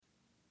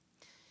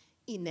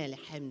إن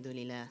الحمد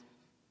لله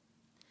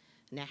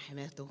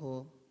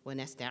نحمده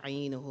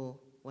ونستعينه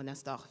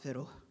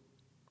ونستغفره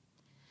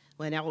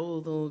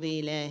ونعوذ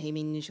بالله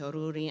من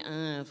شرور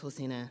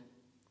أنفسنا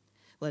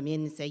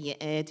ومن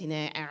سيئات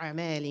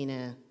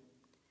أعمالنا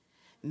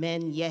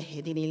من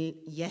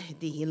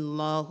يهده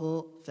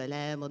الله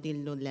فلا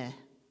مضل له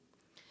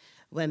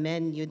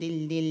ومن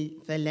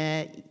يضلل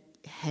فلا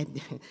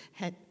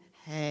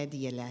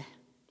هادي له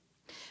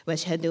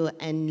واشهد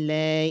أن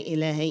لا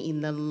إله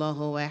إلا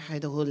الله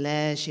وحده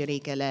لا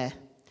شريك له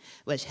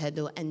واشهد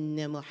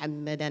أن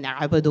محمدًا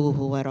عبده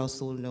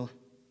ورسوله.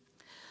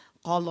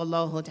 قال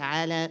الله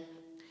تعالى: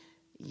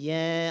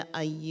 يا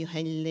أيها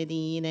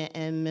الذين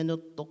آمنوا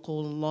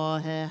اتقوا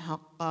الله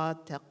حق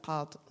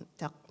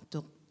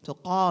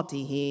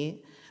تقاته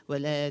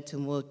ولا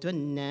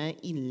تموتن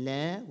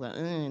إلا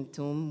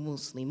وأنتم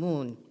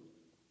مسلمون.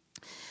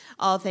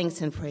 All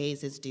thanks and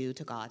praise is due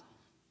to God.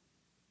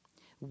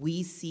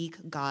 We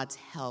seek God's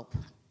help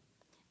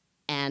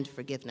and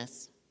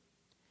forgiveness.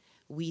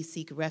 We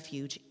seek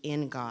refuge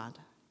in God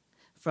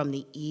from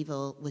the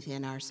evil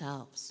within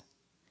ourselves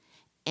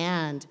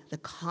and the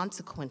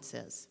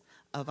consequences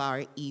of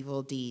our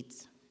evil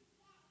deeds.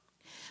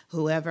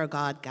 Whoever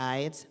God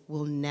guides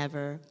will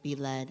never be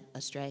led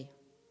astray.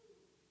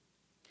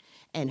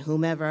 And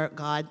whomever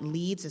God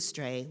leads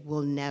astray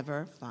will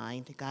never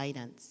find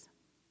guidance.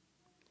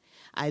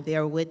 I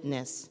bear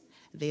witness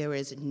there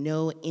is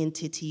no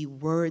entity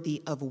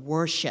worthy of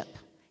worship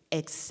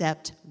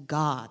except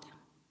God,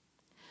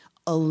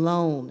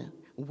 alone,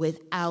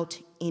 without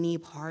any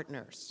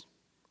partners.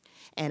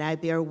 And I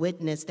bear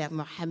witness that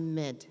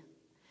Muhammad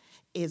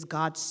is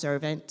God's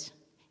servant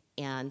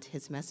and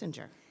his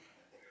messenger.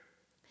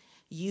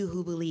 You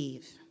who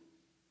believe,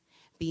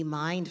 be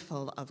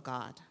mindful of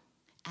God,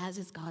 as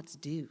is God's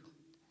due,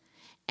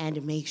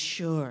 and make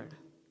sure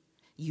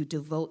you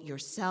devote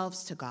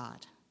yourselves to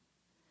God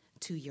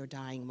to your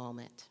dying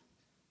moment.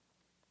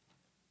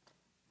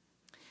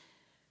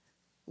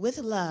 With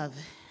love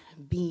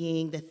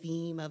being the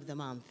theme of the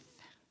month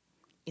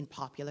in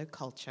popular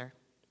culture,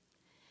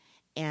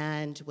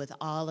 and with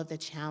all of the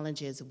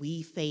challenges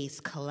we face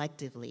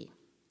collectively,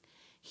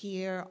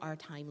 here are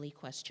timely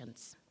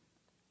questions.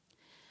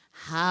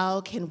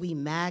 How can we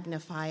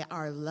magnify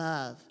our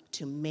love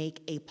to make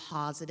a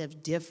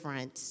positive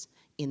difference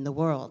in the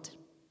world?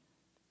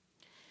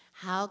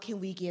 How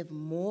can we give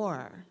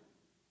more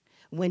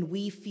when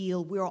we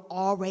feel we're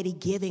already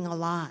giving a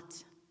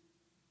lot?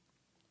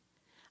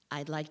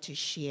 I'd like to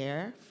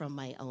share from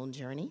my own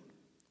journey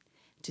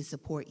to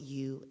support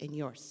you in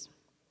yours.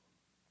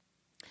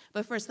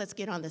 But first, let's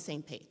get on the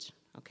same page,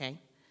 okay?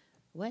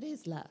 What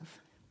is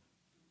love?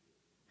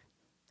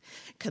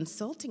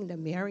 Consulting the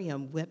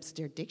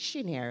Merriam-Webster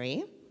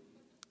dictionary,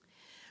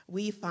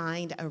 we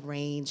find a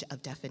range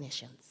of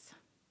definitions.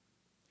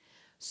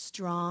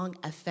 Strong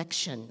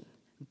affection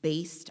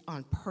based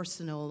on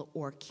personal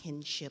or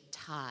kinship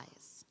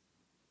ties.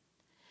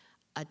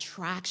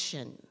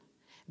 Attraction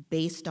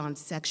based on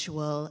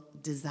sexual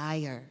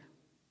desire.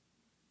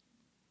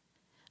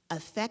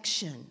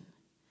 Affection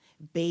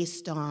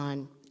based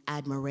on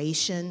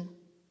admiration,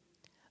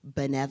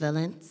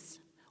 benevolence,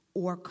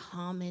 or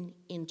common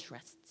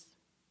interests.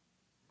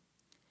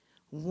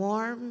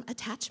 Warm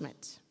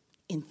attachment,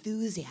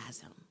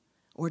 enthusiasm,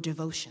 or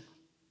devotion.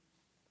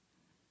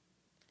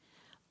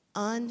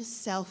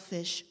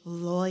 Unselfish,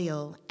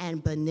 loyal,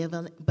 and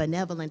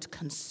benevolent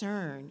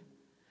concern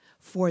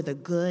for the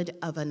good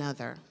of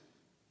another.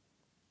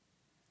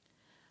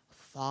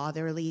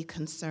 Fatherly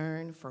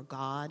concern for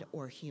God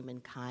or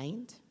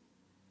humankind.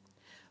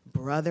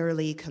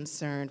 Brotherly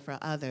concern for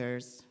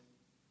others.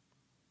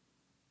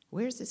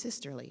 Where's the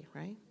sisterly,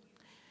 right?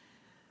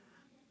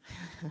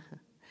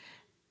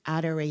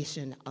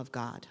 Adoration of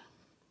God.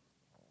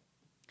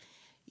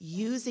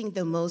 Using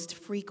the most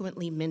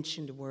frequently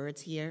mentioned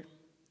words here,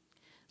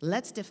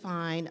 let's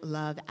define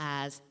love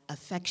as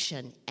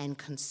affection and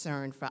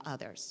concern for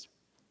others.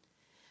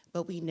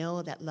 But we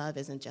know that love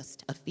isn't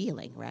just a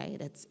feeling, right?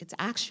 It's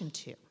action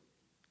too.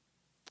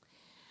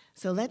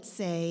 So let's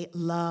say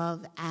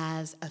love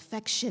as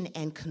affection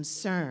and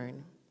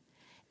concern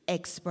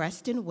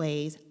expressed in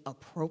ways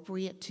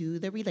appropriate to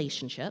the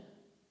relationship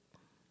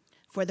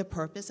for the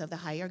purpose of the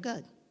higher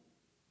good.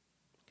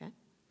 Okay?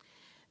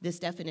 This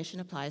definition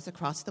applies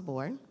across the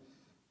board,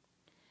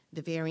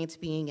 the variance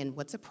being in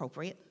what's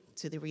appropriate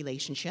to the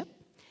relationship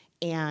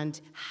and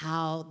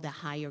how the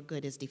higher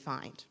good is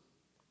defined.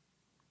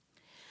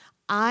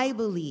 I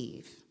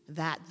believe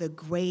that the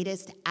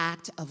greatest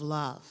act of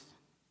love,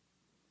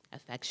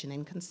 affection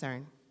and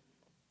concern,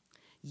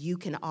 you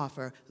can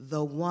offer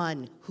the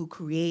one who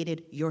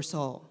created your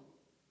soul,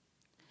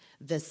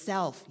 the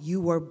self you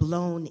were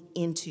blown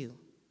into,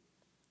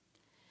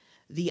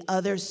 the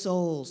other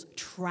souls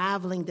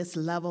traveling this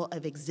level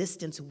of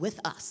existence with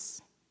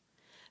us,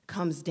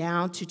 comes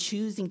down to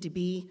choosing to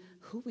be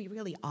who we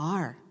really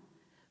are,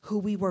 who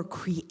we were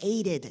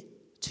created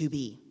to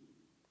be,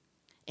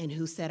 and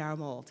who set our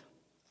mold.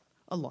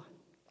 Allah.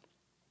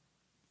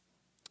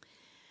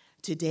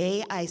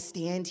 Today I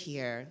stand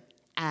here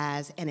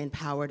as an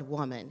empowered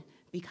woman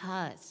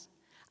because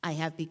I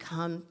have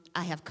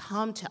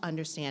come to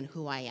understand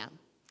who I am.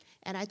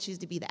 And I choose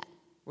to be that,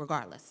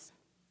 regardless,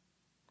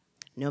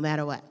 no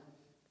matter what.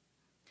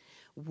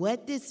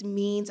 What this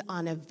means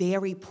on a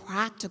very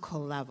practical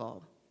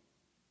level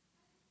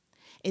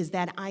is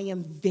that I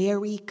am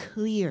very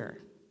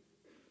clear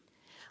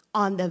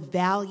on the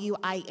value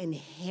I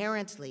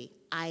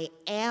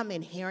am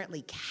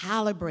inherently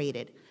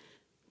calibrated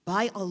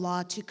by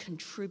Allah to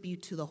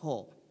contribute to the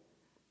whole.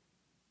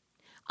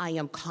 I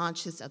am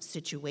conscious of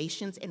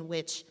situations in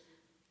which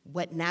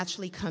what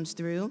naturally comes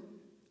through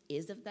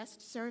is of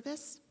best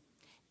service,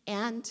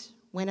 and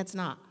when it's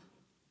not.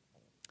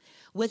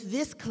 With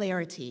this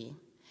clarity,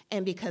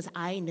 and because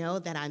I know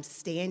that I'm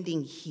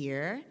standing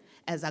here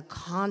as a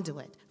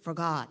conduit for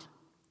God,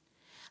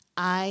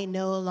 I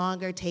no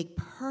longer take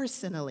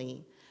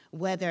personally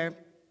whether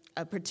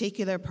a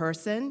particular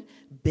person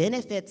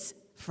benefits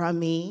from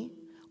me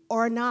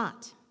or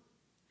not,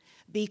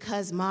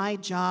 because my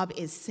job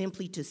is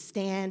simply to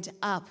stand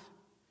up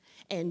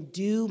and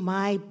do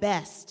my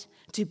best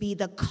to be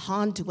the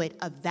conduit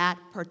of that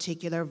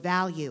particular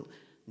value,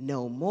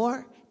 no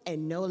more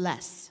and no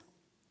less.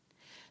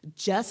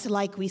 Just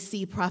like we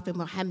see Prophet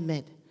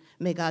Muhammad,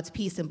 may God's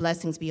peace and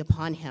blessings be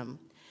upon him,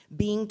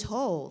 being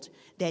told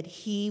that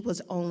he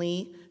was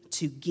only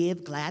to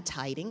give glad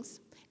tidings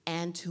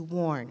and to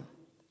warn,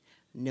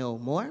 no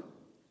more,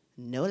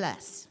 no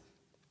less.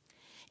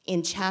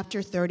 In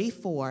chapter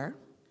 34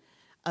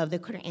 of the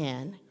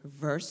Quran,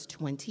 verse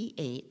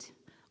 28,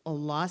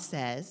 Allah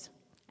says,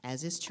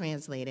 as is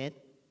translated,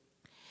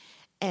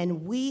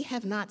 "And we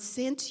have not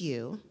sent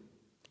you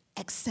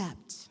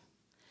except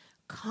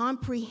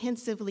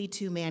comprehensively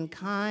to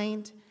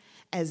mankind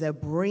as a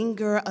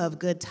bringer of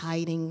good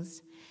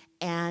tidings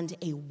and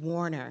a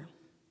warner.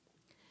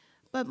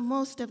 But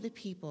most of the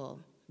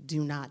people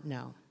do not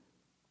know."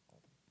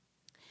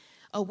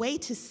 A way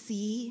to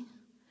see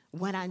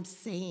what I'm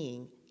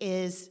saying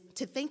is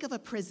to think of a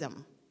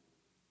prism.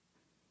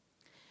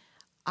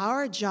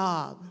 Our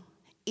job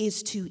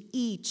is to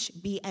each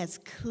be as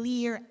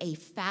clear a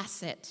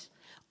facet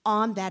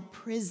on that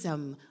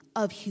prism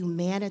of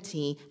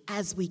humanity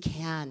as we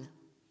can.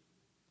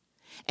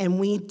 And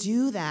we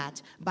do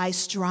that by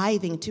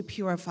striving to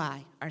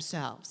purify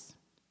ourselves.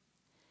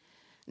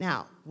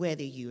 Now,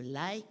 whether you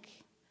like,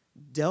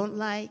 don't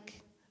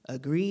like,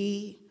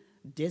 agree,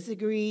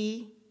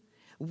 disagree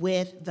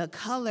with the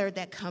color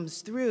that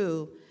comes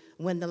through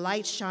when the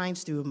light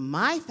shines through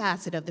my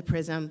facet of the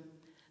prism,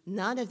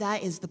 none of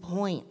that is the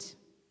point.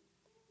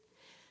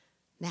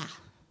 Now,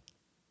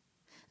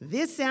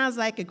 this sounds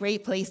like a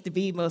great place to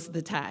be most of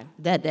the time,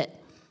 doesn't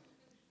it?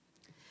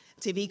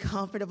 To be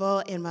comfortable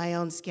in my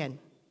own skin,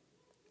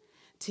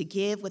 to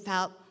give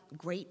without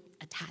great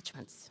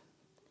attachments,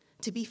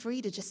 to be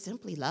free to just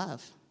simply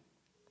love.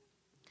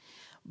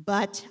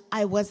 But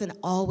I wasn't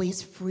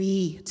always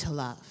free to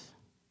love.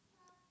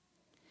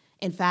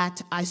 In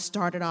fact, I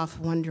started off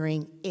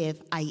wondering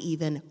if I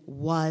even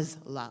was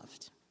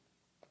loved.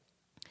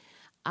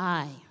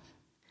 I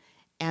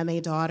am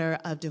a daughter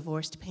of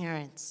divorced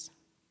parents,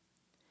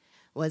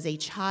 was a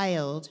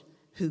child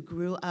who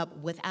grew up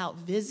without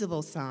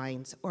visible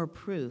signs or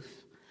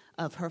proof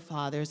of her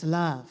father's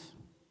love,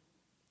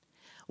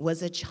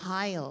 was a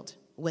child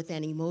with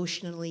an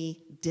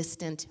emotionally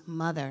distant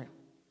mother,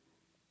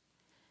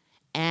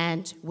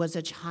 and was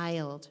a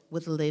child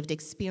with lived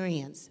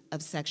experience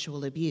of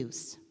sexual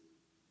abuse.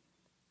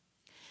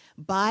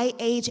 By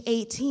age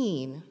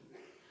 18,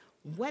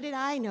 what did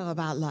I know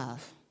about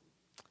love?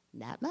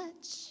 Not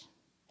much.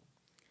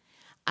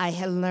 I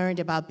had learned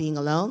about being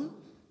alone,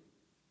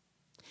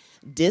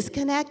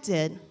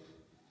 disconnected,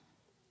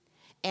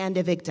 and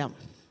a victim.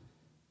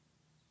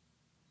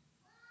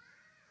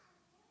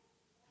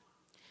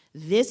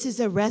 This is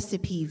a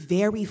recipe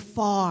very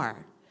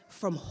far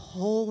from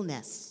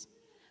wholeness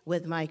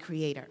with my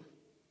Creator.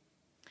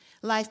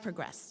 Life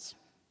progressed,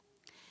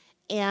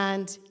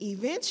 and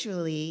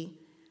eventually,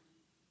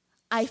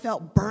 I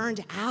felt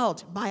burned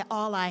out by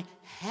all I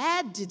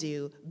had to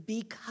do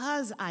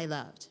because I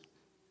loved.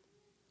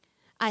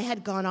 I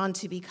had gone on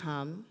to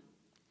become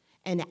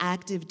an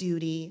active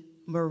duty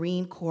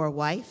Marine Corps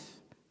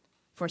wife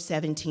for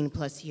 17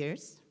 plus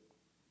years,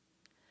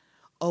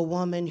 a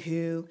woman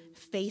who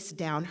faced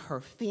down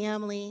her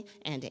family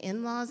and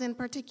in-laws in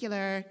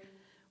particular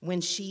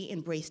when she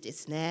embraced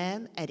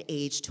Islam at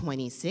age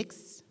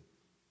 26,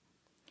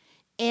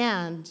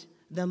 and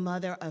the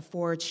mother of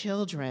 4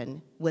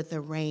 children with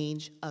a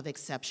range of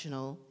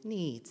exceptional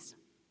needs.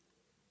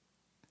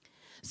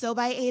 So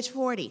by age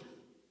 40,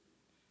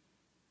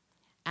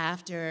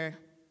 after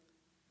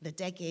the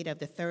decade of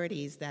the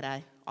 30s that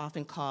I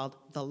often called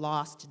the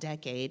lost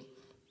decade,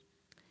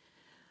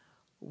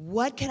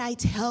 what can I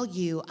tell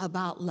you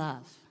about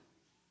love?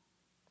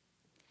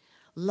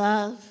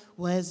 Love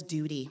was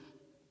duty.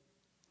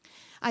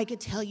 I could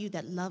tell you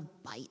that love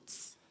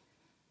bites,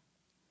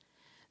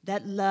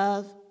 that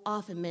love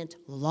often meant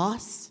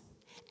loss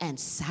and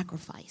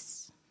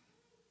sacrifice,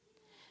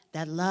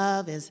 that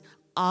love is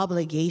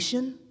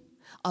obligation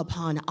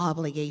upon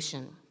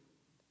obligation.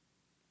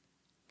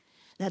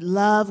 That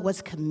love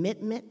was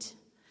commitment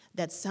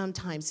that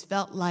sometimes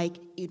felt like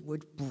it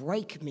would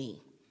break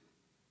me.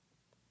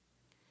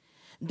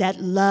 That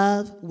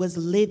love was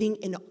living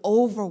in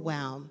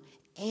overwhelm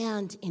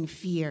and in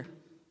fear.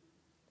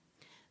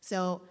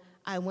 So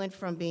I went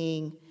from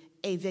being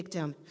a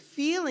victim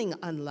feeling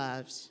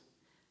unloved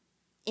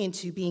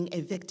into being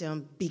a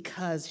victim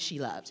because she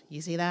loved.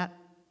 You see that?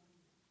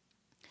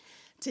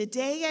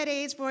 Today at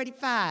age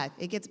 45,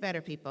 it gets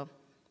better, people.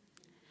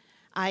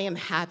 I am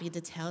happy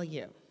to tell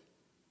you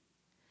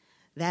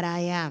that I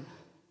am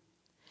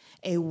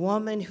a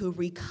woman who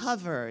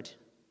recovered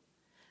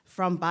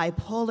from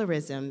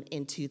bipolarism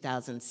in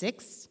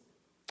 2006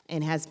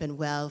 and has been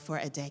well for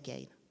a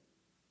decade.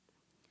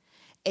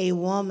 A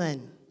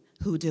woman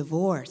who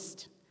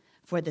divorced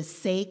for the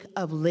sake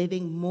of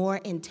living more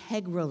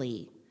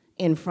integrally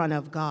in front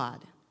of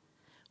God,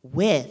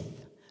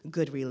 with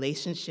good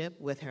relationship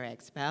with her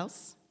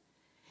ex-spouse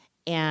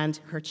and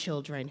her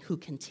children who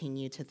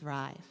continue to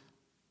thrive.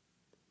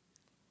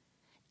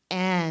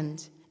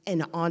 And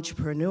an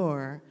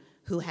entrepreneur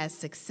who has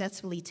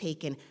successfully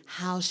taken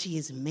how she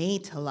is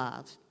made to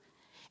love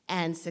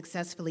and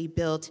successfully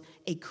built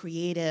a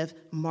creative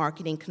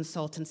marketing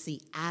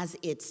consultancy as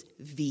its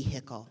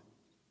vehicle.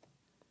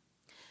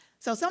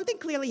 So something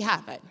clearly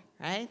happened,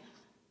 right?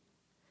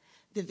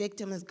 The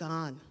victim is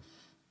gone.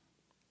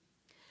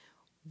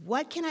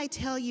 What can I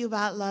tell you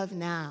about love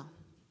now?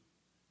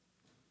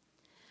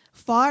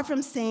 Far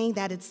from saying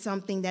that it's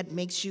something that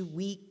makes you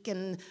weak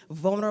and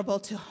vulnerable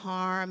to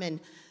harm and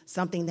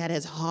something that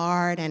is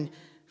hard and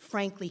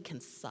frankly can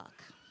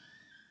suck.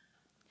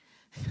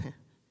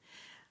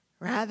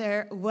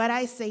 Rather, what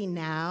I say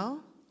now,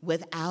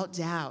 without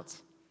doubt,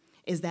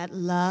 is that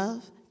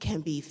love can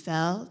be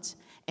felt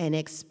and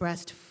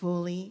expressed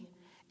fully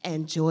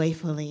and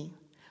joyfully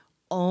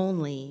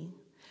only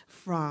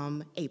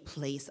from a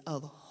place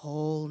of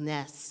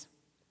wholeness.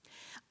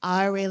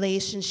 Our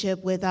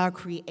relationship with our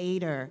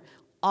Creator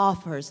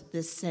offers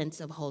this sense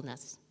of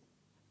wholeness.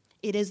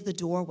 It is the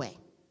doorway.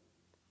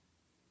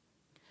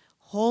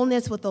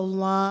 Wholeness with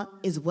Allah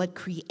is what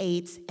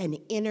creates an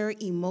inner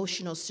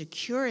emotional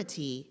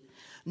security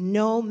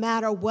no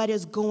matter what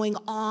is going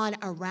on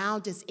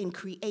around us in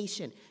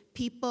creation.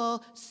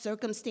 People,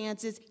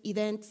 circumstances,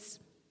 events.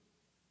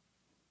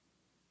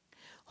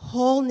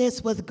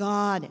 Wholeness with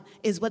God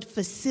is what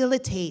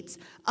facilitates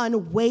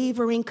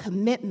unwavering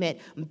commitment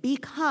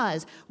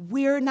because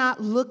we're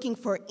not looking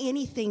for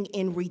anything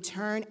in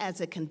return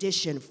as a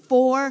condition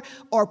for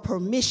or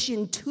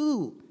permission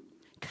to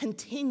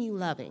continue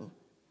loving.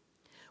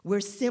 We're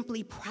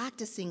simply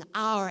practicing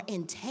our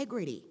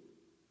integrity.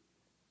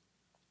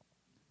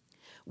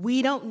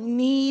 We don't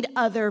need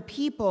other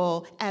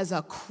people as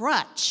a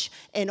crutch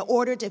in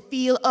order to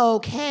feel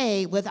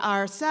okay with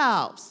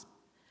ourselves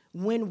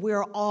when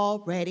we're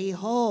already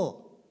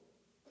whole.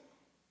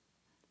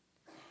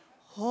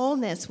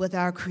 Wholeness with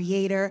our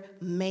Creator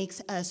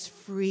makes us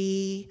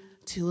free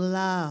to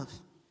love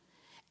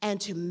and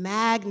to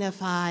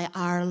magnify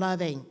our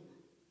loving,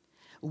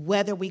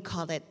 whether we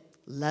call it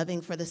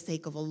loving for the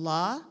sake of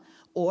Allah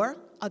or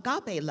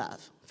agape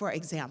love, for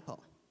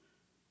example.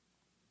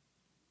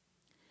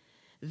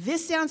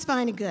 This sounds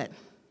fine and good.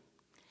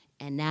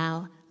 And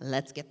now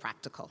let's get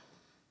practical.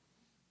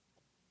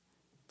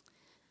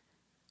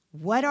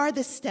 What are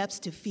the steps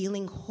to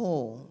feeling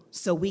whole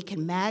so we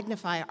can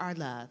magnify our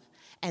love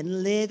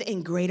and live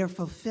in greater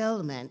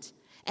fulfillment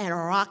and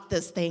rock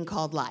this thing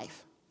called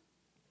life?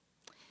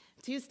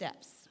 2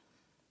 steps.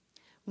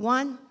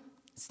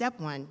 Step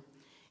one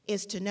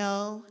is to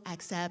know,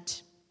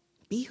 accept,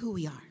 be who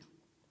we are.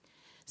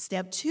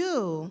 Step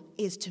 2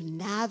 is to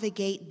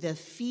navigate the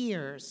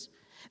fears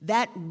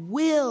that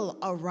will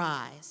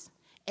arise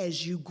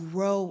as you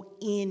grow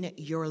in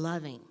your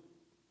loving.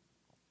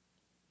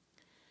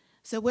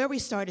 So where we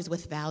start is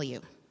with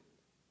value.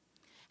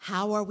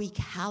 How are we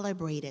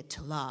calibrated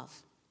to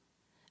love?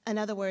 In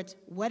other words,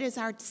 what is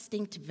our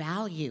distinct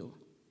value?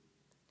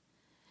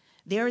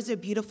 There is a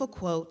beautiful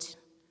quote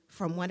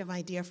from one of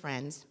my dear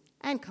friends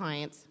and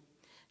clients,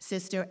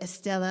 Sister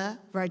Estela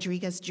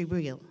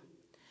Rodriguez-Gibril,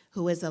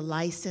 who is a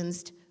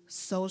licensed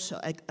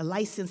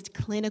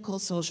clinical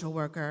social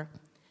worker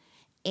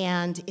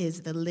and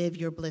is the Live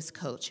Your Bliss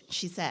coach.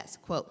 She says,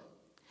 quote,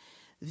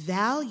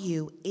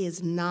 "Value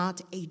is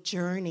not a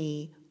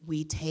journey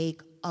we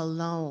take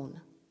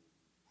alone.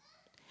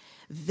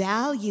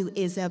 Value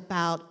is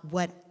about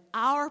what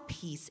our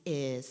piece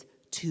is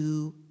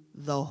to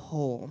the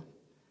whole."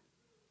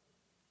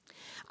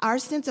 Our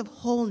sense of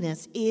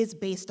wholeness is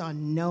based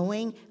on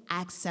knowing,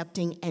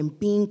 accepting, and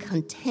being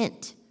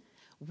content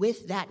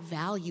with that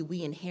value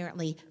we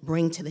inherently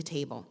bring to the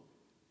table.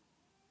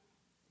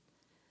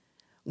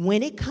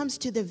 When it comes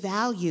to the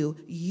value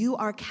you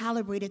are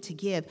calibrated to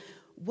give,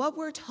 what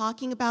we're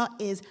talking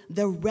about is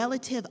the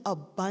relative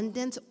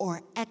abundance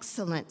or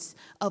excellence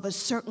of a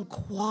certain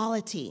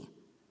quality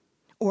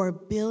or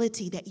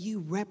ability that you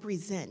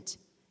represent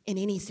in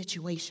any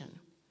situation.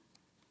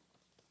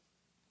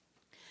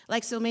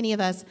 Like so many of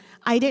us,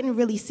 I didn't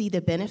really see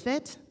the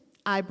benefit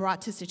I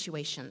brought to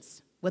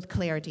situations with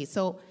clarity.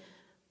 So,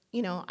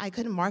 I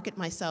couldn't market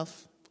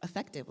myself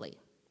effectively.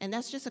 And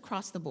that's just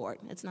across the board.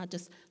 It's not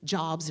just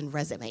jobs and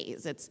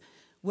resumes. It's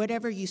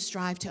whatever you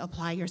strive to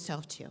apply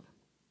yourself to.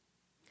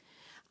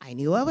 I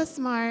knew I was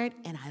smart,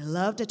 and I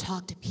love to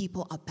talk to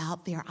people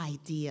about their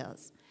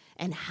ideas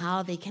and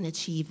how they can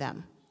achieve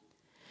them.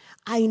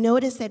 I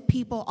noticed that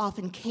people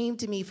often came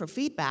to me for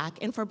feedback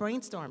and for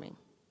brainstorming,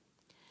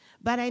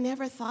 but I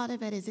never thought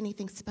of it as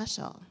anything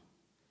special.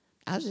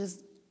 I was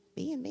just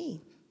being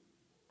me.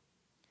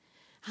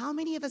 How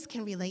many of us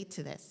can relate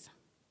to this?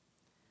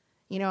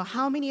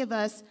 How many of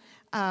us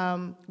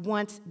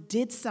once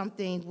did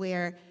something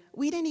where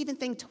we didn't even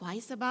think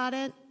twice about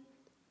it?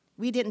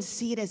 We didn't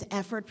see it as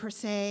effort per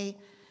se.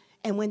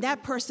 And when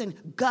that person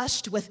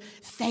gushed with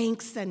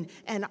thanks and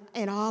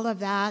all of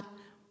that,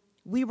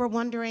 we were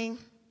wondering,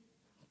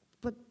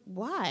 but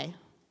why?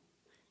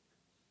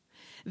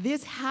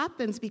 This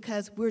happens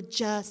because we're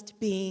just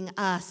being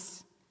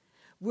us.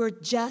 We're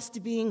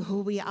just being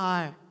who we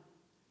are.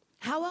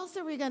 How else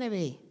are we going to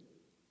be?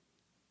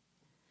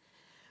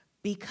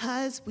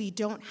 Because we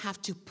don't have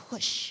to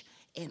push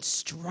and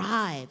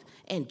strive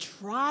and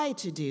try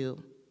to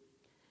do,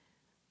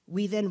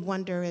 we then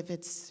wonder if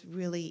it's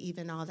really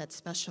even all that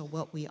special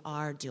what we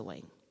are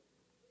doing.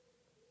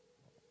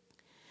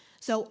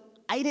 So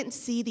I didn't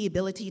see the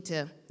ability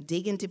to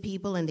dig into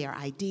people and their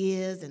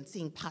ideas and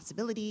seeing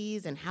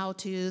possibilities and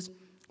how-tos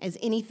as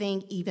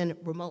anything even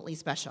remotely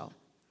special.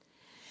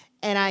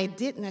 And I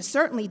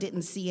certainly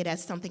didn't see it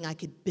as something I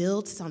could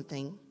build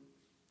something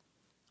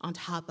on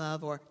top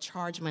of or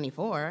charge money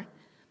for.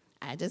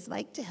 I just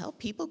like to help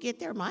people get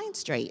their mind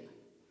straight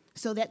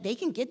so that they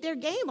can get their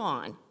game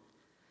on.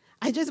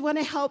 I just want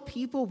to help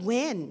people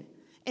win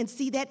and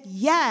see that,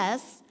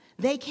 yes,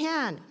 they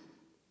can.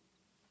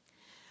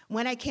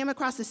 When I came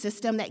across a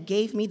system that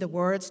gave me the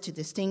words to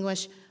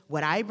distinguish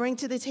what I bring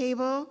to the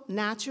table,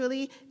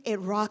 naturally, it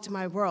rocked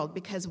my world,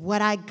 because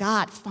what I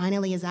got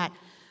finally is that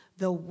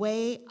the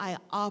way I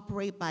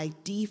operate by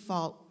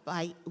default,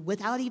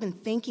 without even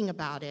thinking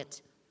about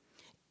it,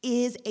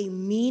 is a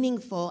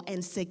meaningful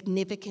and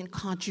significant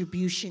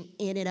contribution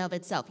in and of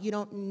itself. You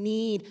don't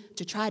need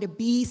to try to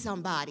be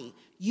somebody.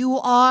 You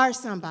are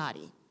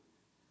somebody.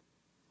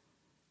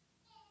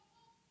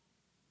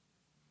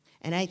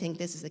 And I think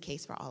this is the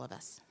case for all of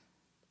us.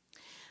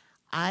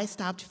 I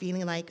stopped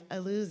feeling like a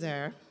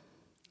loser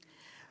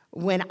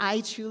when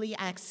I truly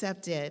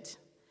accepted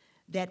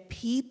that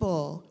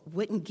people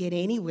wouldn't get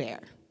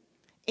anywhere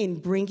in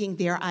bringing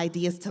their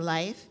ideas to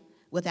life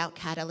without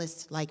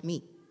catalysts like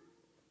me,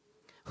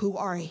 who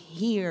are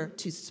here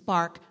to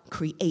spark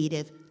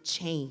creative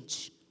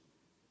change.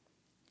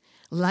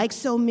 Like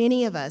so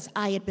many of us,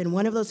 I had been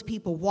one of those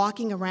people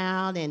walking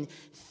around in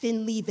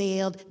thinly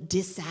veiled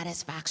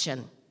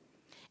dissatisfaction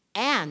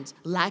and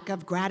lack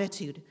of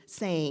gratitude,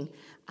 saying,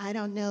 I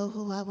don't know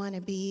who I want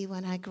to be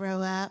when I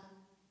grow up,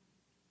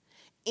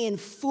 in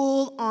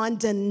full-on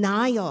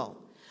denial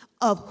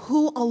of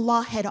who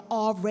Allah had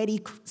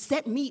already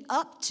set me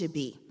up to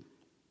be.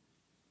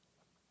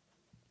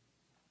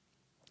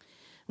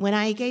 When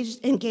I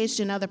engaged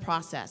in another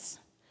process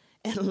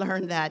and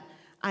learned that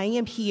I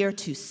am here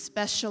to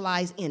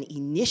specialize in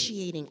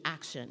initiating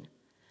action,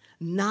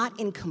 not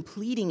in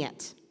completing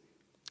it,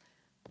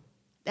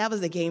 that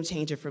was a game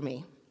changer for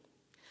me.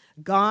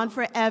 Gone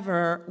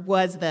forever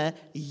was the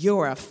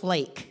 "you're a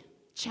flake"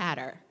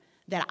 chatter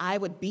that I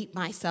would beat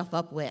myself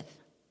up with.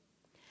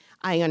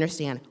 I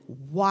understand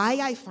why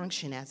I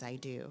function as I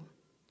do,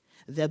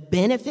 the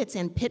benefits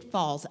and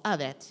pitfalls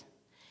of it,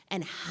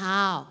 and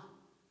how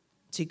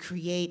to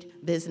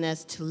create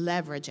business to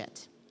leverage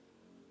it.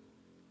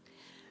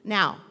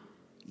 Now,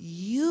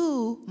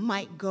 you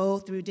might go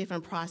through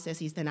different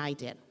processes than I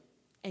did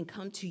and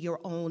come to your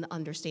own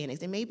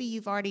understandings, and maybe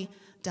you've already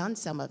done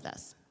some of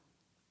this.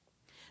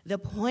 The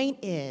point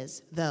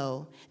is,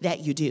 though,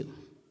 that you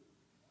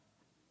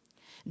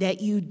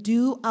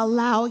do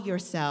allow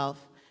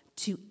yourself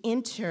to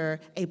enter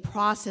a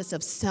process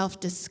of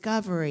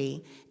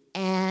self-discovery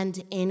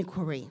and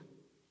inquiry.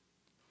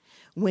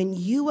 When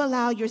you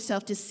allow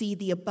yourself to see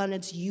the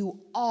abundance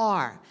you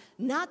are,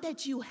 not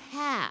that you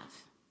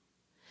have,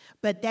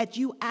 but that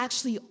you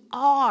actually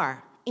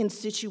are in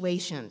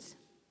situations,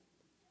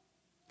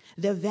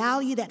 the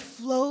value that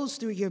flows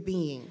through your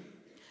being,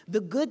 the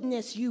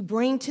goodness you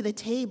bring to the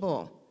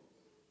table,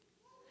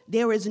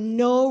 there is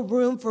no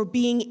room for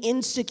being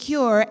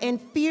insecure and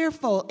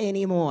fearful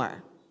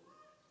anymore.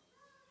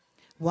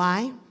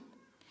 Why?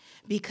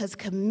 Because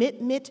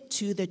commitment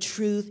to the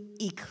truth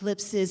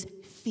eclipses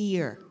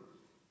fear.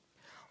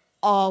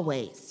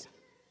 Always.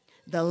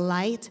 The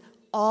light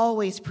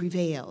always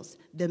prevails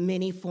the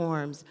many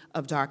forms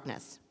of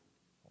darkness.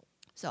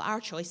 So our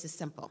choice is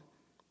simple.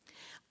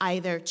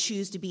 Either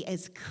choose to be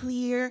as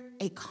clear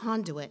a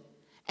conduit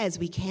as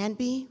we can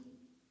be,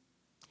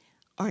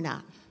 or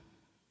not.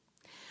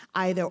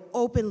 Either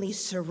openly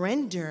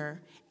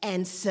surrender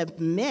and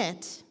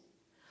submit,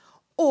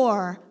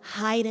 or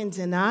hide in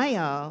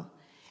denial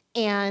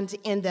and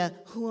in the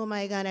who am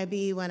I going to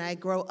be when I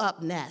grow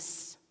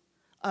up-ness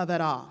of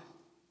it all.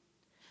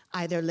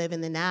 Either live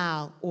in the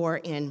now or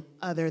in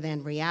other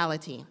than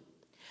reality.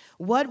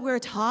 What we're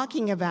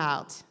talking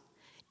about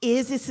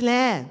is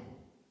Islam.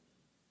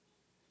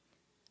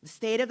 The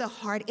state of the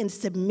heart in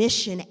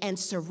submission and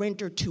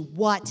surrender to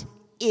what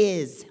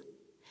is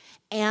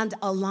and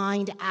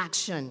aligned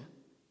action.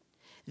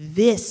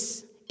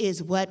 This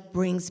is what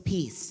brings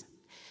peace.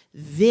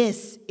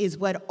 This is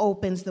what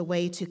opens the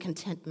way to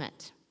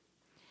contentment.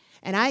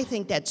 And I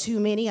think that too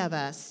many of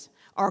us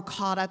are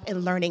caught up in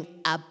learning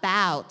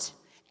about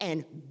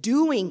and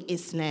doing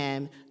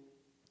Islam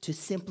to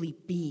simply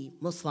be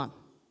Muslim,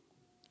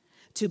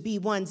 to be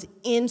ones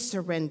in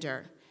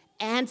surrender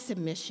and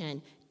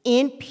submission,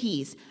 in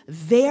peace,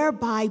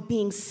 thereby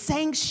being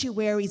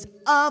sanctuaries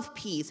of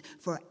peace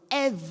for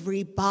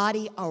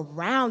everybody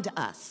around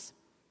us.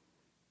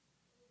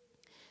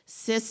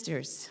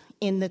 Sisters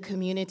in the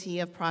community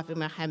of Prophet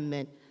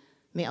Muhammad,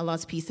 may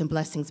Allah's peace and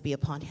blessings be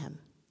upon him.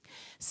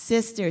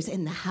 Sisters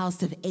in the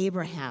house of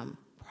Abraham,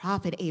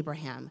 Prophet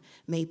Abraham,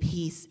 may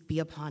peace be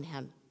upon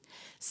him.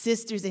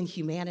 Sisters in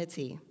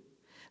humanity,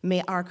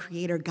 may our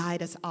Creator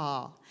guide us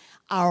all.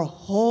 Our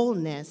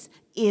wholeness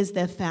is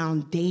the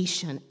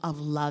foundation of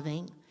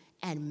loving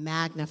and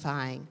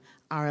magnifying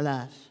our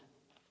love.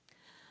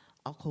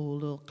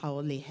 أقول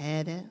قولي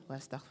هذا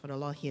وأستغفر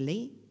الله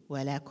لي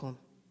ولكم.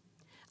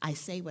 I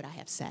say what I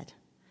have said.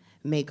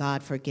 May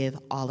God forgive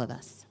all of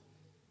us.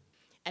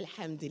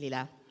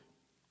 Alhamdulillah.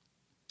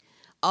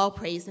 All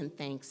praise and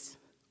thanks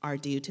are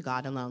due to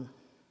God alone.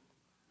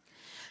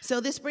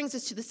 So this brings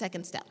us to the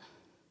second step,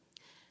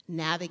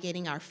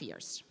 navigating our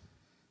fears.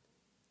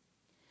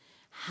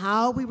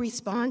 How we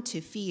respond to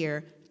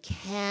fear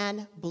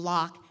can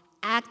block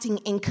acting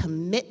in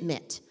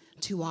commitment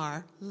to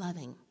our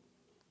loving.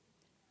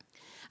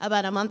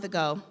 About a month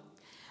ago,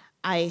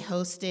 I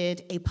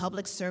hosted a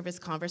public service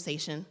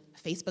conversation,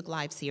 Facebook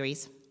Live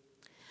series,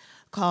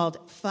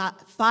 called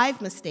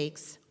 5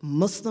 Mistakes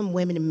Muslim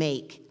Women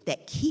Make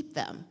That Keep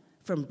Them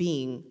from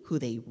Being Who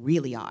They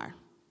Really Are.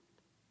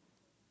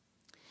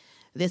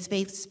 This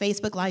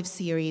Facebook Live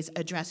series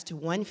addressed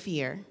one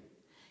fear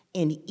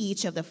in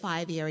each of the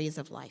 5 areas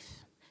of life: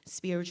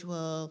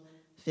 spiritual,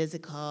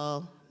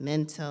 physical,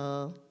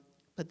 mental,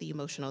 put the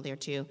emotional there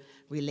too,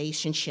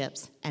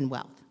 relationships, and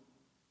wealth.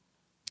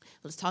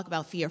 Let's talk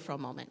about fear for a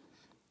moment.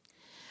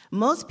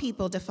 Most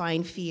people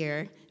define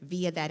fear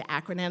via that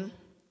acronym,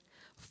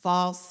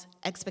 false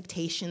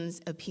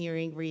expectations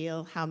appearing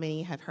real. How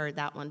many have heard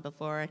that one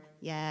before?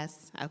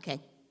 Yes, okay.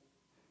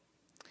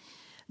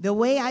 The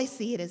way I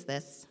see it is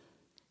this: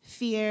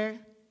 fear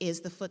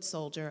is the foot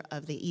soldier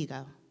of the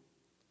ego,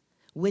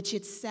 which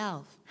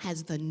itself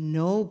has the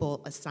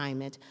noble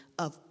assignment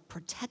of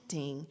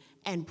protecting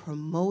and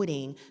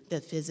promoting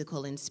the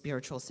physical and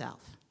spiritual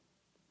self.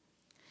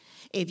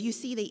 If you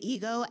see the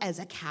ego as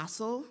a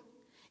castle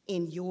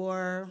in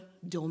your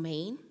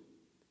domain,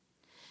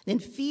 then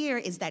fear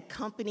is that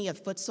company of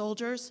foot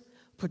soldiers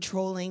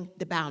patrolling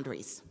the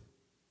boundaries,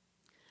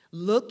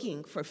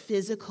 looking for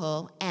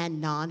physical and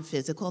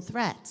non-physical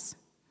threats.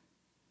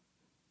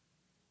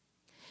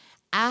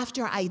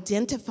 After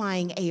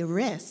identifying a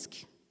risk,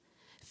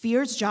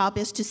 fear's job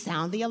is to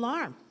sound the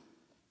alarm,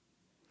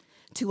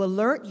 to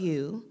alert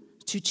you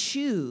to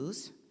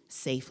choose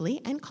safely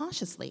and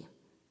cautiously.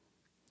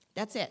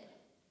 That's it.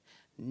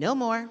 No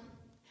more,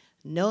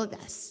 no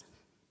less.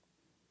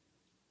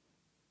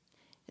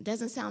 It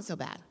doesn't sound so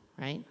bad,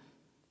 right?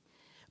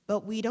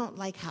 But we don't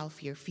like how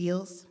fear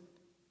feels,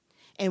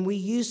 and we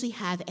usually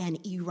have an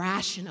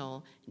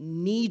irrational,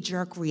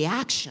 knee-jerk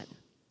reaction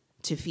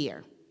to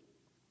fear.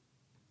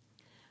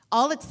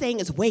 All it's saying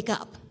is wake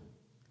up,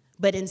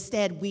 but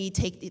instead we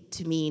take it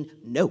to mean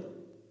no.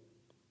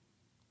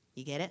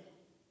 You get it?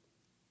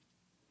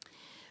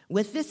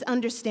 With this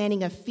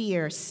understanding of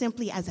fear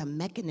simply as a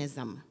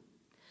mechanism,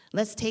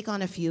 let's take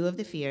on a few of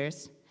the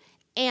fears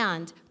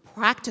and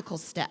practical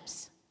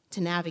steps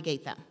to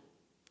navigate them.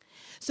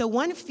 So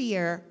one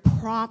fear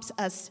prompts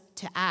us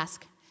to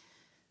ask,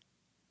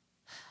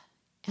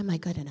 am I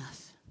good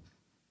enough?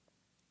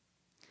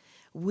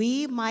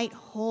 We might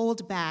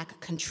hold back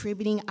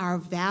contributing our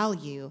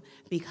value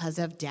because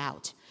of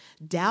doubt.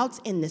 Doubts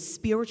in the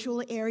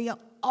spiritual area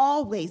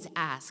always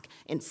ask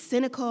in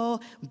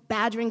cynical,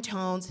 badgering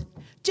tones,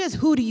 just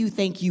who do you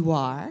think you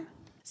are?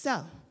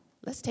 So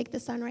let's take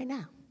this on right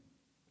now.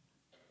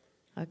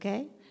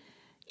 Okay?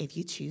 If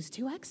you choose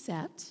to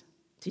accept,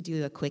 to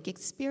do a quick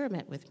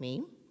experiment with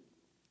me,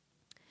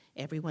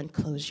 everyone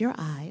close your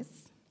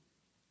eyes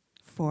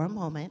for a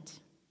moment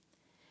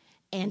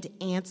and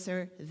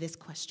answer this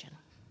question.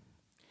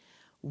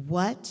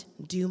 What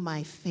do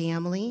my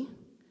family,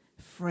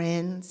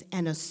 friends,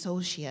 and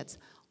associates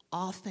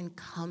often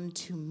come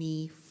to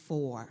me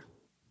for?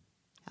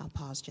 I'll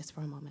pause just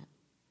for a moment.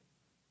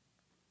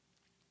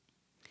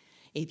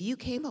 If you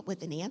came up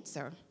with an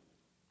answer,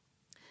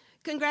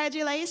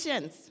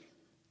 congratulations,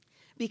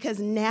 because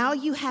now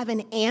you have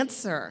an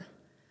answer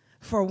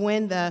for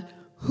when the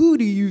who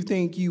do you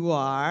think you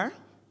are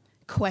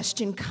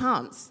question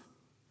comes.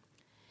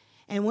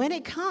 And when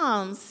it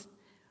comes,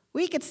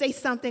 we could say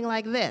something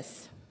like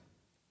this.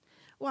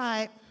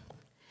 Why,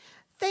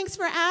 thanks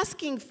for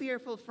asking,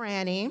 fearful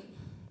Franny.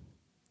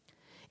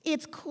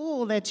 It's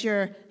cool that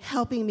you're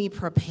helping me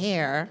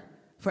prepare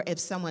for if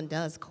someone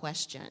does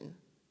question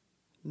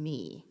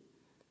me.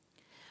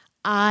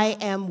 I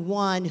am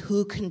one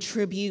who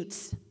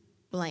contributes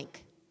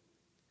blank.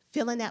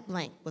 Fill in that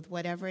blank with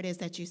whatever it is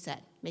that you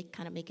said. Make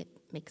it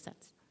make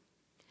sense.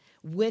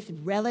 With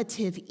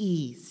relative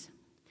ease.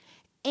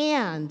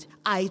 And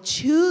I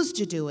choose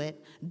to do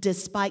it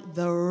despite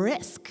the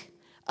risk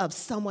of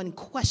someone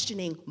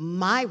questioning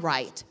my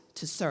right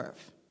to serve.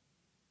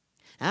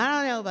 I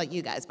don't know about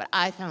you guys, but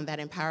I found that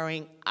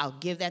empowering. I'll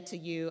give that to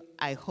you.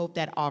 I hope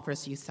that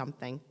offers you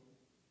something.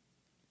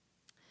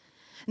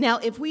 Now,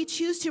 if we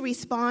choose to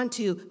respond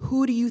to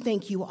who do you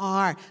think you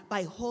are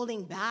by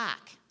holding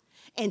back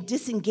and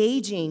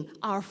disengaging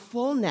our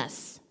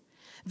fullness,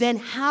 then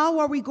how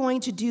are we going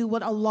to do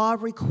what Allah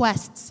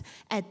requests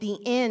at the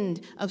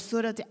end of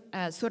Surah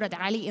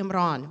Ali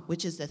Imran,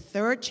 which is the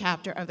 3rd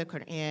chapter of the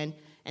Quran,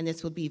 and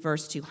this will be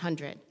verse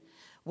 200,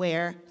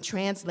 where,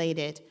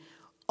 translated,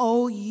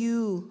 O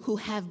you who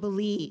have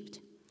believed,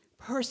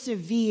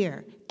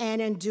 persevere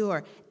and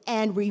endure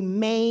and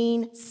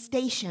remain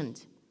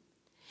stationed,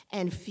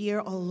 and fear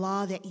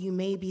Allah that you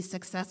may be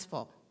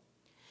successful.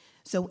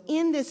 So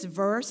in this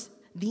verse,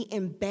 the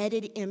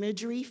embedded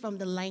imagery from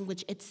the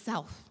language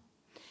itself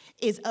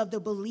is of the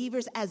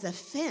believers as a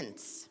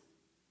fence,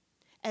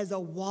 as a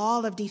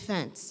wall of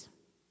defense.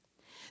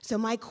 So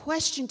my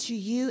question to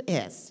you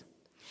is,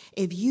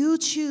 if you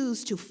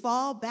choose to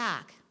fall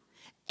back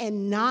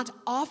and not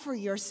offer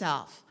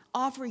yourself,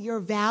 offer your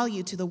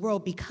value to the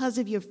world because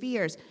of your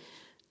fears,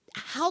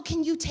 how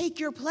can you take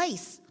your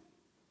place?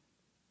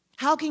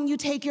 How can you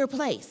take your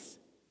place?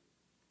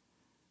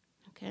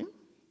 Okay.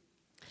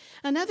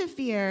 Another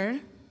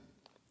fear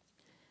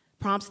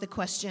prompts the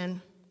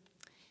question,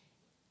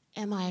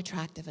 am I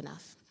attractive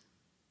enough?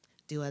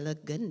 Do I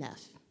look good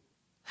enough?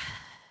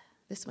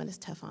 This one is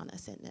tough on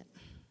us, isn't it?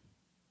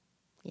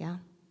 Yeah.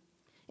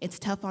 It's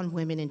tough on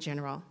women in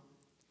general.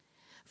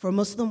 For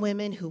Muslim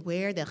women who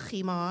wear the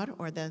khimar,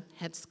 or the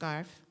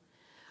headscarf,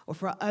 or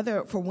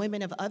for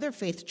women of other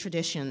faith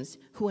traditions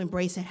who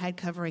embrace a head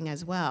covering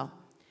as well,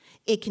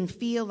 it can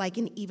feel like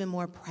an even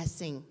more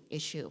pressing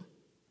issue.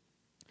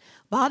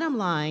 Bottom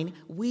line,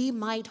 we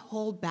might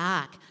hold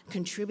back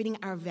contributing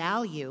our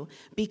value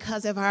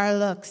because of our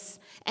looks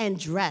and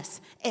dress,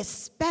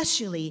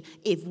 especially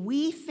if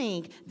we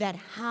think that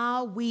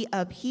how we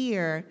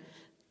appear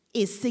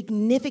is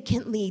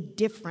significantly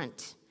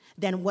different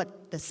than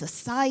what the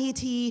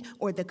society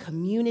or the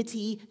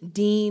community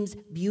deems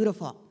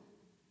beautiful.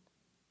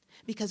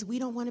 Because we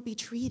don't want to be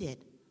treated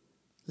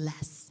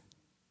less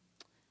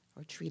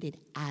or treated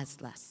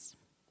as less.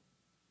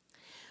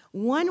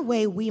 One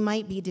way we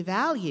might be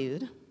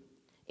devalued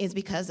is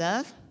because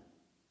of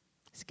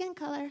skin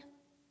color.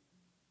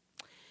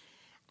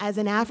 As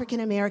an African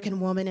American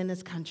woman in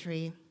this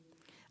country,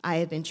 I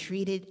have been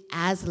treated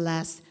as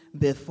less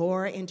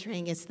before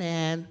entering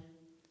Islam.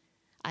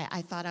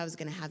 I thought I was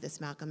going to have this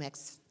Malcolm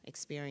X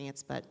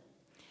experience, but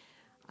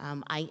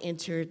I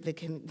entered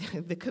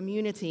the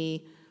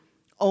community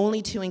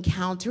only to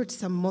encounter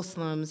some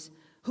Muslims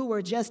who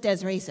were just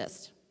as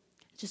racist.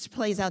 It just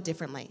plays out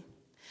differently.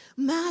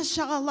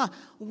 MashaAllah,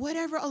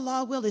 whatever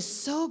Allah will is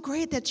so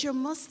great that you're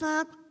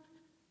Muslim,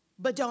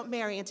 but don't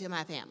marry into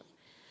my family.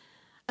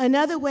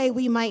 Another way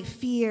we might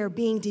fear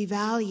being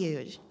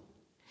devalued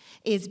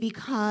is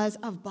because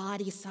of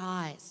body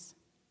size.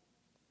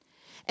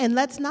 And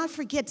let's not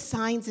forget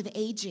signs of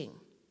aging,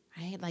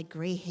 right? Like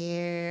gray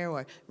hair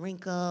or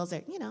wrinkles,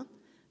 or,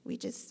 we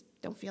just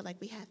don't feel like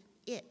we have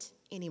it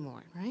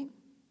anymore, right?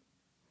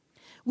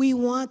 We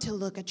want to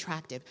look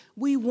attractive.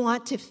 We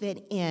want to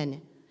fit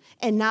in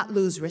and not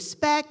lose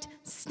respect,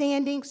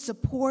 standing,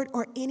 support,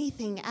 or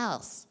anything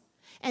else.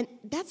 And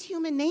that's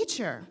human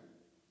nature.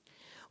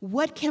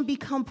 What can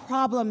become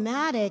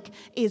problematic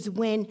is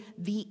when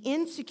the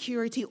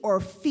insecurity or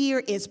fear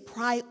is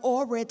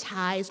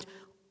prioritized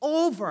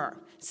over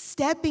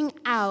stepping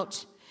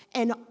out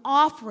and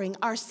offering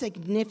our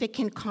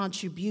significant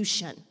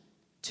contribution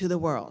to the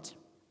world.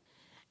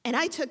 And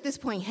I took this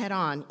point head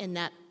on in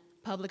that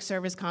public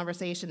service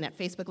conversation, that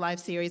Facebook Live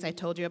series I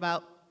told you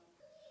about.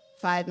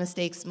 5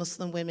 mistakes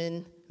Muslim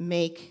women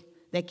make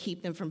that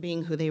keep them from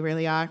being who they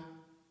really are.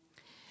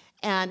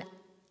 And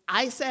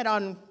I said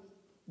on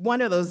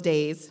one of those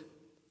days,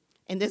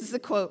 and this is a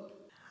quote,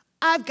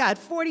 I've got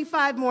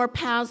 45 more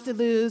pounds to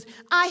lose,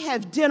 I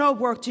have dental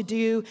work to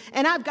do,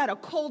 and I've got a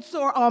cold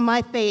sore on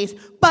my face,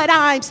 but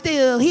I'm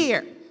still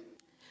here.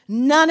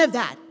 None of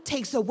that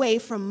takes away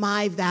from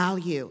my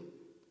value.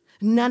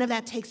 None of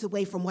that takes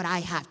away from what I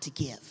have to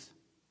give.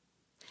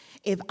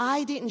 If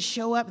I didn't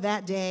show up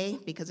that day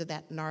because of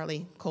that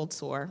gnarly cold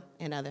sore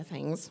and other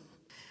things,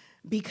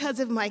 because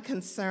of my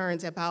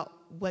concerns about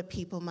what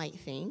people might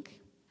think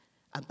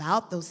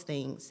about those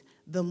things,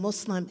 the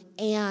Muslim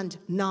and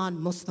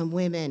non-Muslim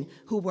women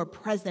who were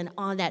present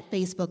on that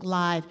Facebook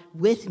Live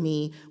with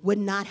me would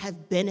not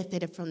have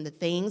benefited from the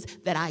things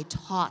that I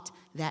taught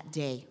that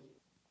day.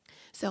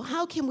 So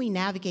how can we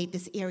navigate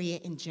this area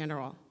in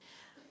general?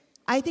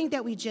 I think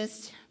that we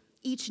just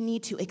each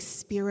need to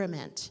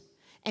experiment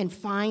and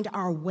find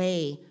our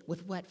way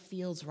with what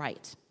feels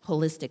right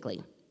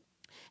holistically.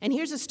 And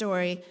here's a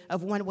story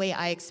of one way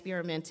I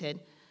experimented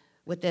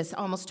with this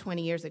almost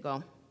 20 years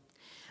ago.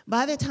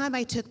 By the time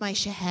I took my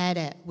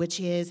shahada, which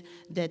is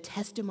the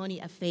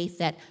testimony of faith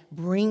that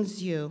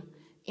brings you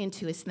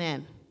into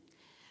Islam,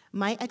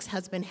 my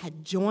ex-husband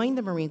had joined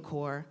the Marine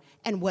Corps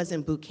and was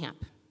in boot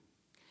camp.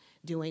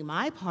 Doing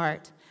my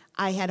part,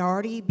 I had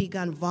already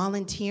begun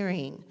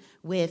volunteering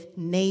with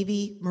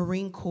Navy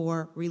Marine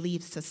Corps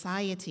Relief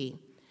Society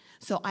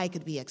so I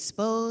could be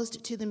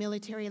exposed to the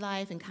military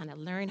life and kind of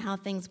learn how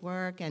things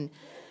work and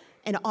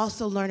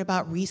also learn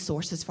about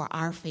resources for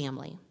our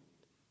family.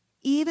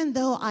 Even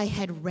though I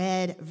had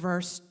read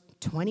verse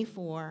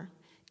 24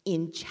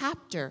 in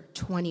chapter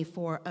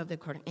 24 of the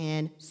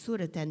Quran,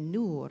 Surah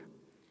An-Nur,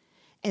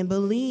 and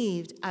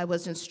believed I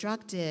was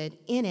instructed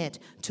in it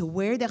to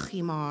wear the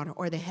khimar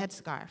or the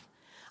headscarf,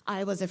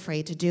 I was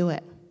afraid to do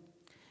it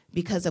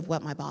because of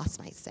what my boss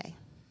might say.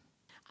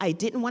 I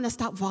didn't want to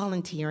stop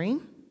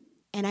volunteering,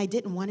 and I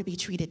didn't want to be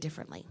treated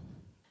differently.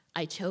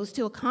 I chose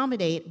to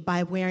accommodate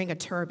by wearing a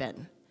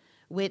turban,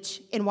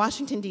 which in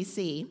Washington,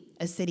 D.C.,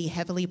 a city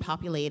heavily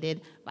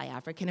populated by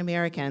African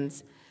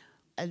Americans,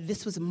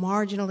 this was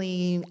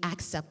marginally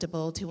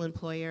acceptable to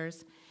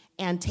employers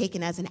and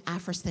taken as an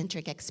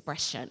Afrocentric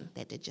expression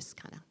that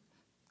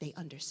they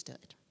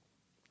understood.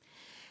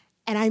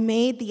 And I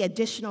made the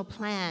additional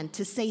plan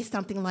to say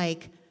something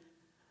like,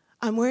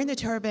 I'm wearing the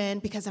turban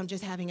because I'm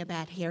just having a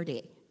bad hair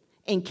day,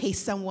 in case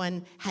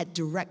someone had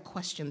direct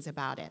questions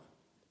about it.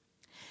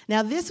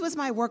 Now, this was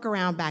my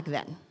workaround back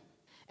then.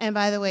 And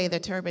by the way, the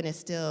turban is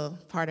still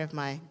part of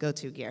my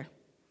go-to gear.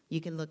 You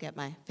can look at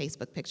my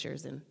Facebook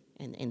pictures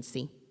and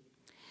see.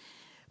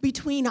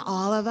 Between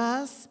all of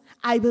us,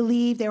 I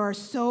believe there are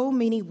so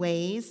many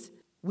ways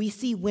we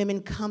see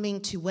women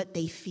coming to what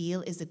they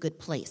feel is a good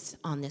place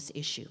on this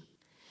issue.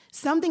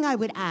 Something I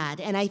would add,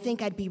 and I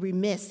think I'd be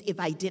remiss if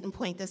I didn't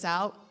point this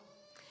out,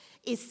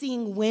 is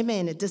seeing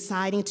women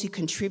deciding to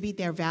contribute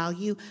their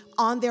value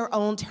on their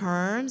own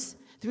terms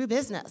through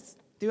business,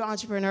 through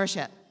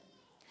entrepreneurship.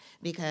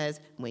 Because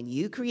when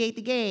you create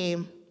the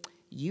game,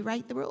 you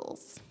write the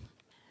rules.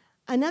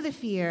 Another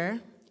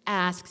fear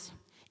asks,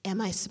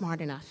 am I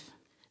smart enough?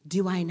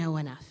 Do I know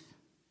enough?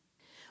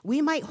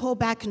 We might hold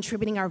back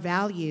contributing our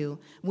value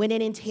when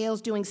it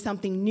entails doing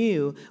something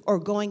new or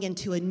going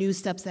into a new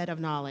subset of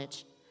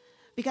knowledge.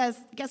 Because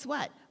guess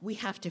what? We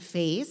have to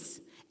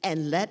face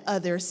and let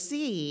others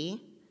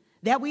see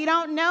that we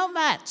don't know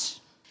much.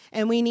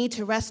 And we need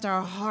to rest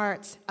our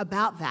hearts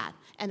about that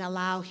and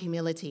allow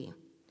humility.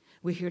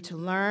 We're here to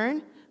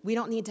learn. We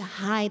don't need to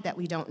hide that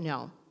we don't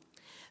know.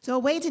 So a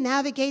way to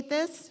navigate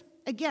this,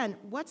 again,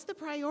 what's the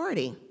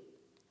priority?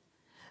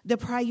 The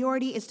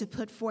priority is to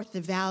put forth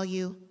the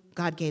value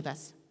God gave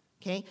us,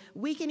 okay?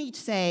 We can each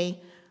say,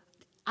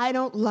 I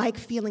don't like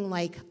feeling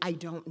like I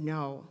don't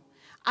know.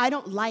 I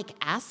don't like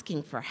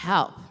asking for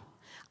help.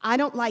 I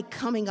don't like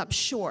coming up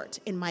short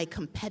in my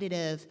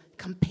competitive,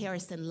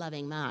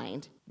 comparison-loving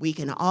mind. We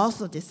can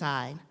also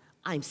decide,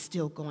 I'm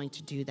still going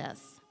to do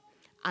this.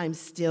 I'm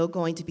still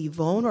going to be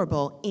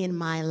vulnerable in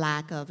my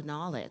lack of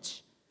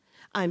knowledge.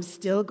 I'm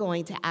still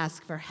going to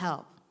ask for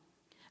help.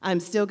 I'm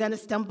still going to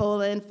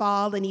stumble and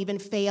fall and even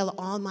fail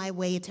on my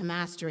way to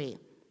mastery.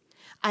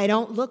 I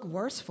don't look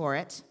worse for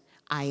it.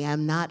 I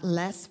am not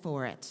less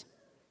for it.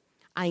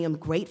 I am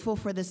grateful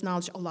for this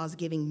knowledge Allah is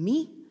giving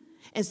me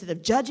instead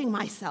of judging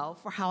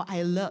myself for how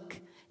I look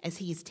as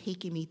He is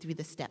taking me through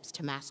the steps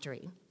to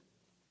mastery.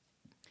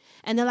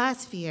 And the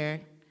last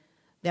fear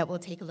that we'll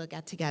take a look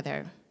at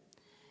together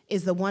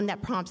is the one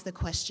that prompts the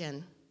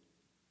question,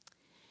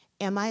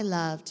 am I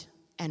loved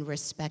and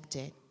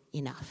respected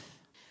enough?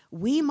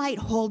 We might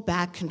hold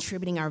back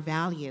contributing our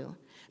value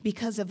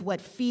because of what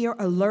fear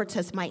alerts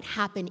us might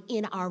happen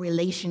in our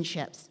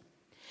relationships.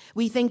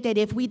 We think that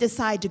if we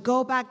decide to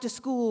go back to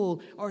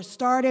school or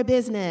start a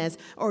business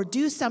or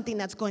do something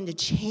that's going to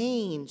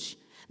change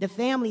the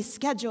family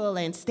schedule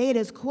and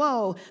status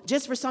quo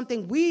just for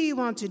something we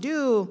want to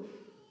do,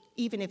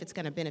 even if it's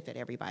going to benefit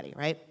everybody,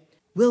 right?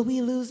 Will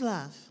we lose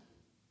love?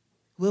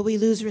 Will we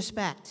lose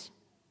respect?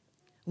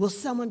 Will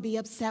someone be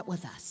upset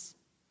with us?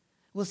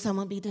 Will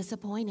someone be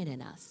disappointed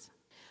in us?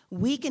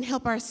 We can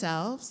help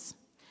ourselves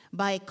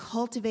by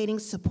cultivating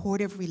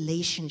supportive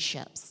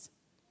relationships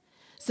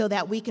so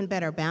that we can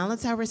better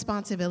balance our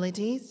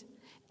responsibilities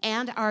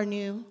and our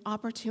new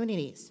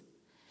opportunities.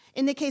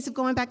 In the case of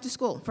going back to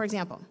school, for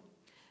example,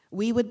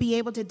 we would be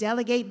able to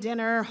delegate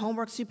dinner,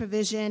 homework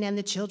supervision, and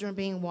the children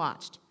being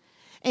watched.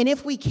 And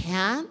if we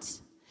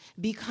can't,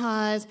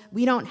 because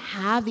we don't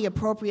have the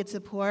appropriate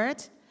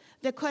support,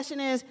 the question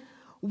is,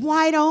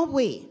 why don't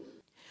we?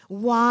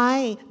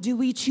 Why do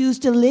we choose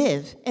to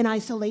live in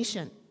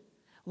isolation?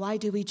 Why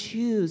do we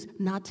choose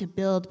not to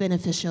build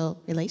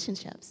beneficial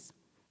relationships?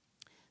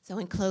 So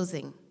in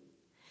closing,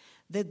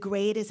 the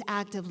greatest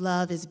act of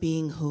love is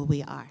being who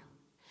we are.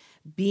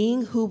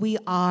 Being who we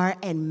are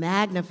and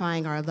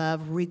magnifying our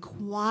love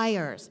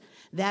requires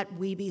that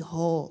we be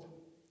whole.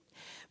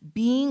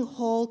 Being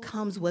whole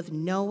comes with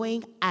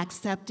knowing,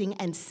 accepting,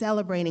 and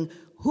celebrating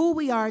who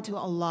we are to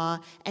Allah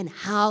and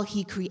how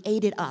He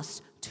created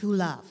us to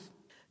love.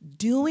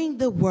 Doing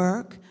the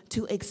work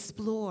to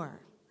explore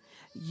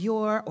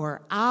your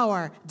or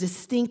our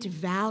distinct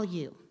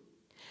value.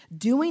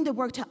 Doing the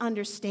work to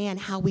understand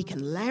how we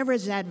can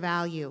leverage that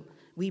value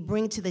we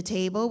bring to the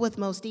table with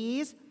most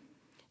ease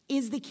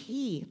is the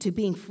key to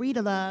being free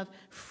to love,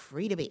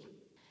 free to be.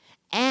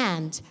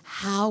 And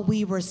how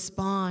we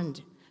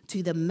respond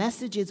to the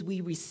messages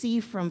we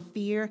receive from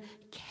fear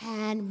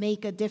can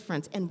make a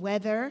difference in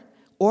whether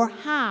or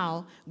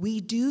how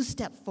we do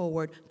step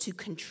forward to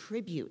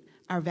contribute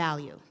our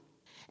value.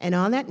 And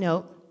on that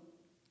note,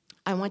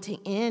 I want to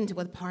end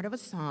with part of a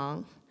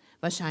song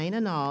by Cheyenne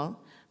and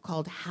All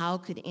called How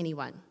Could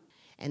Anyone?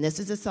 And this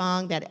is a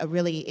song that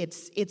really,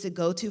 it's a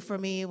go-to for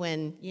me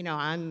when,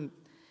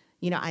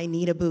 I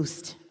need a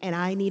boost and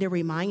I need a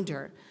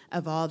reminder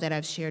of all that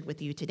I've shared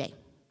with you today.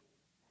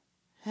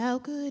 How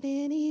could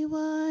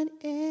anyone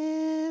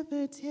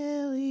ever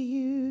tell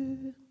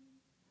you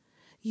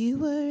you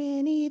were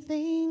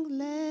anything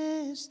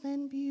less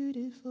than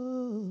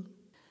beautiful?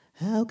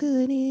 How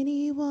could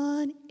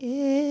anyone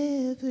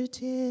ever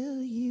tell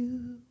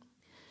you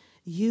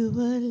you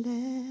were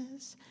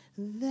less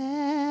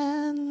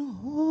than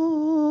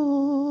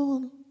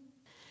whole?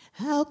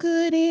 How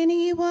could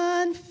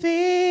anyone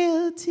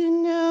fail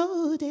to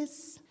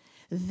notice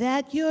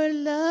that your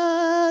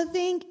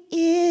loving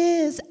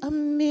is a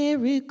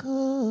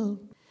miracle?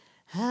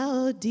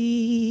 How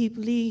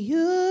deeply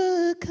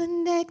you're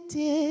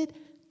connected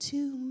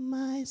to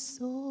my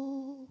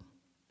soul.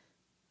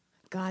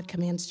 God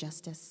commands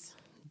justice,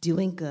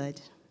 doing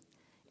good,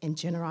 and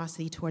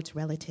generosity towards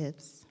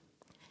relatives.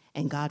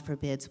 And God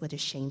forbids what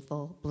is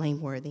shameful,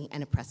 blameworthy,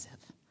 and oppressive.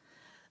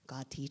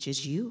 God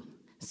teaches you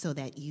so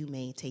that you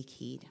may take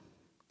heed.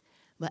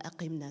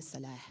 وَأَقِمْنَا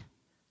الصَّلَاةَ.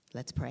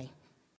 Let's pray.